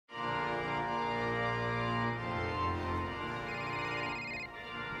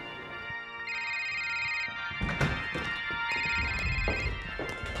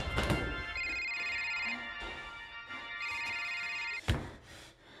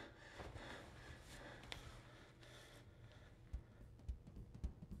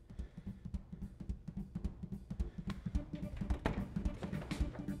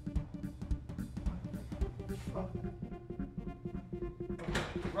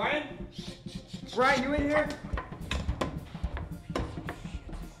Ryan? Ryan, you in here?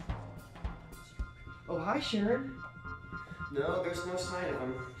 Oh, hi, Sharon. No, there's no sign of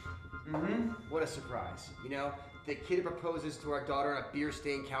him. What a surprise. You know, the kid who proposes to our daughter on a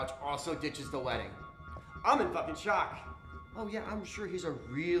beer-stained couch also ditches the wedding. I'm in fucking shock. Oh, yeah, I'm sure he's a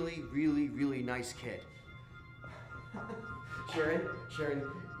really, really, really nice kid. Sharon,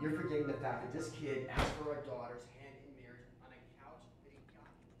 you're forgetting the fact that this kid asked for our daughter's hand in marriage on a couch that he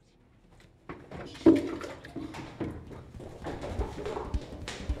got.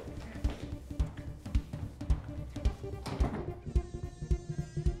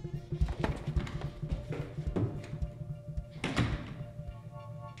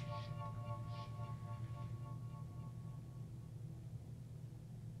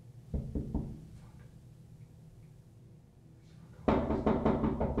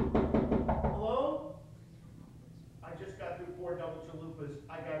 Double chalupas.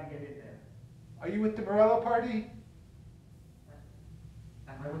 I gotta get in there. Are you with the Morello party?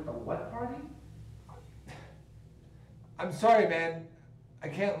 Am I with the what party? I'm sorry, man. I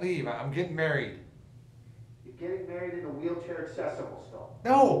can't leave. I'm getting married. You're getting married in a wheelchair accessible still.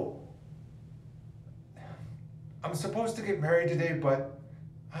 No! I'm supposed to get married today, but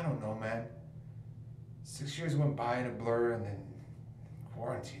I don't know, man. 6 years went by in a blur and then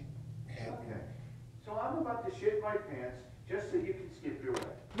quarantine. Man. Okay. So I'm about to shit my pants just so you can skip your wedding.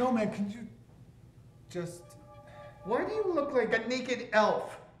 No, man, can you just... Why do you look like a naked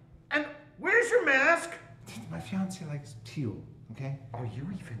elf? And where's your mask? My fiance likes teal, okay? Are you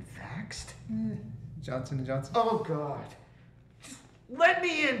even vaxxed? Johnson & Johnson. Oh, God. Just let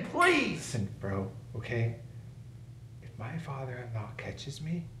me in, please! Listen, bro, okay? If my father-in-law catches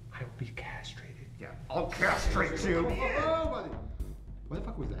me, I will be castrated. Yeah, I'll castrate you. Oh, buddy. What the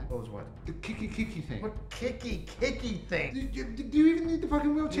fuck was that? What was what? The kicky thing. What kicky thing? Do you even need the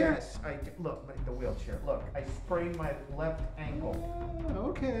fucking wheelchair? Yes, I do. Look, the wheelchair. Look, I sprained my left ankle.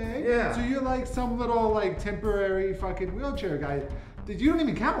 Okay. Yeah. So you're like some little like temporary fucking wheelchair guy. You don't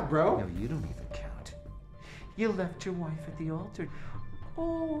even count, bro. No, you don't even count. You left your wife at the altar.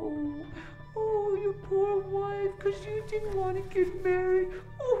 Oh, your poor wife, because you didn't want to get married.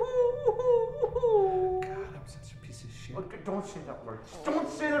 Oh. God, I'm such a piece of shit. Okay, don't say that word. Don't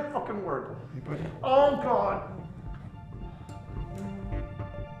say that fucking word. Hey, buddy. Oh, God.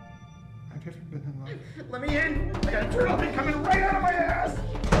 I've never been in love. Let me in. I got a turtle thing coming right out of my ass.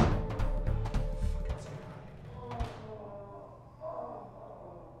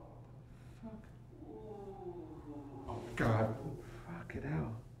 Oh, God. Fuck it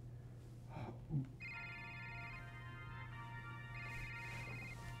out.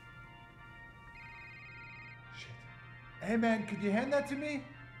 Hey man, could you hand that to me?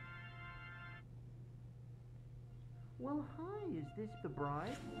 Well, hi, is this the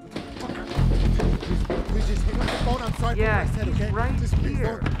bride? Please just hang up the phone. I'm sorry for what I said, okay? He's right just please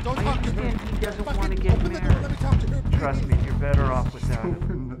here. don't I talk to her. understand he doesn't Fucking want to get open married. the door. Let me talk to her. Trust me, you're better off without him.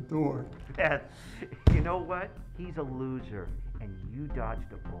 Open the door. Beth, you know what? He's a loser, and you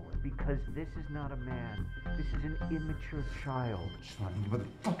dodged a bullet because this is not a man. This is an immature child. Son,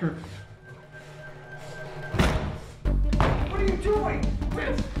 motherfucker. What are you doing?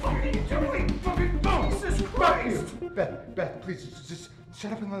 What the fuck are you doing? Fucking Jesus Christ! Beth, please just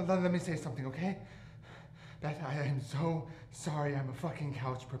shut up and let me say something, okay? Beth, I am so sorry I'm a fucking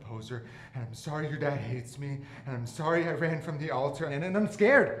couch proposer, and I'm sorry your dad hates me, and I'm sorry I ran from the altar, and I'm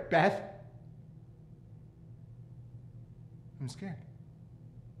scared, Beth. I'm scared.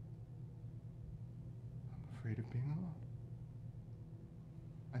 I'm afraid of being alone.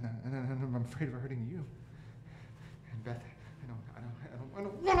 And I'm afraid of hurting you. And Beth, I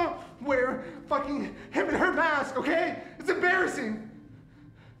don't wanna wear fucking him and her mask, okay? It's embarrassing.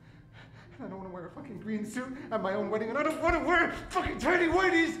 And I don't wanna wear a fucking green suit at my own wedding, and I don't wanna wear fucking tiny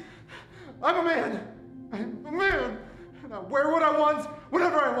whities. I'm a man. I'm a man. And I wear what I want,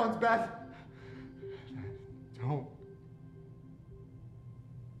 whenever I want, Beth. Don't.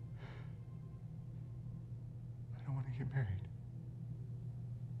 I don't wanna get married.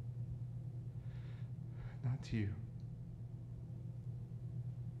 Not to you.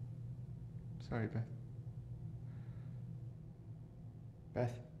 Sorry, Beth.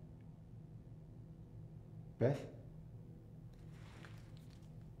 Beth? Beth?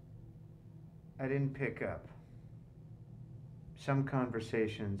 I didn't pick up. Some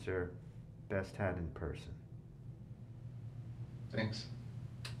conversations are best had in person. Thanks.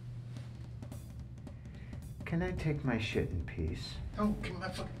 Can I take my shit in peace? Oh, get my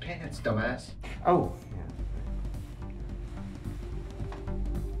fucking pants, dumbass. Oh, yeah.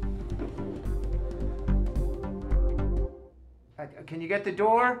 Can you get the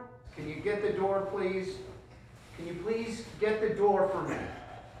door? Can you get the door, please? Can you please get the door for me?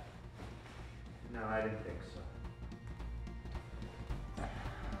 No, I didn't think so.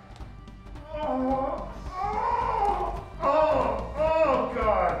 Oh,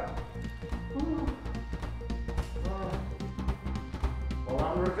 God. Well,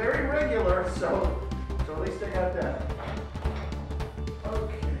 I'm very regular, so at least I got that.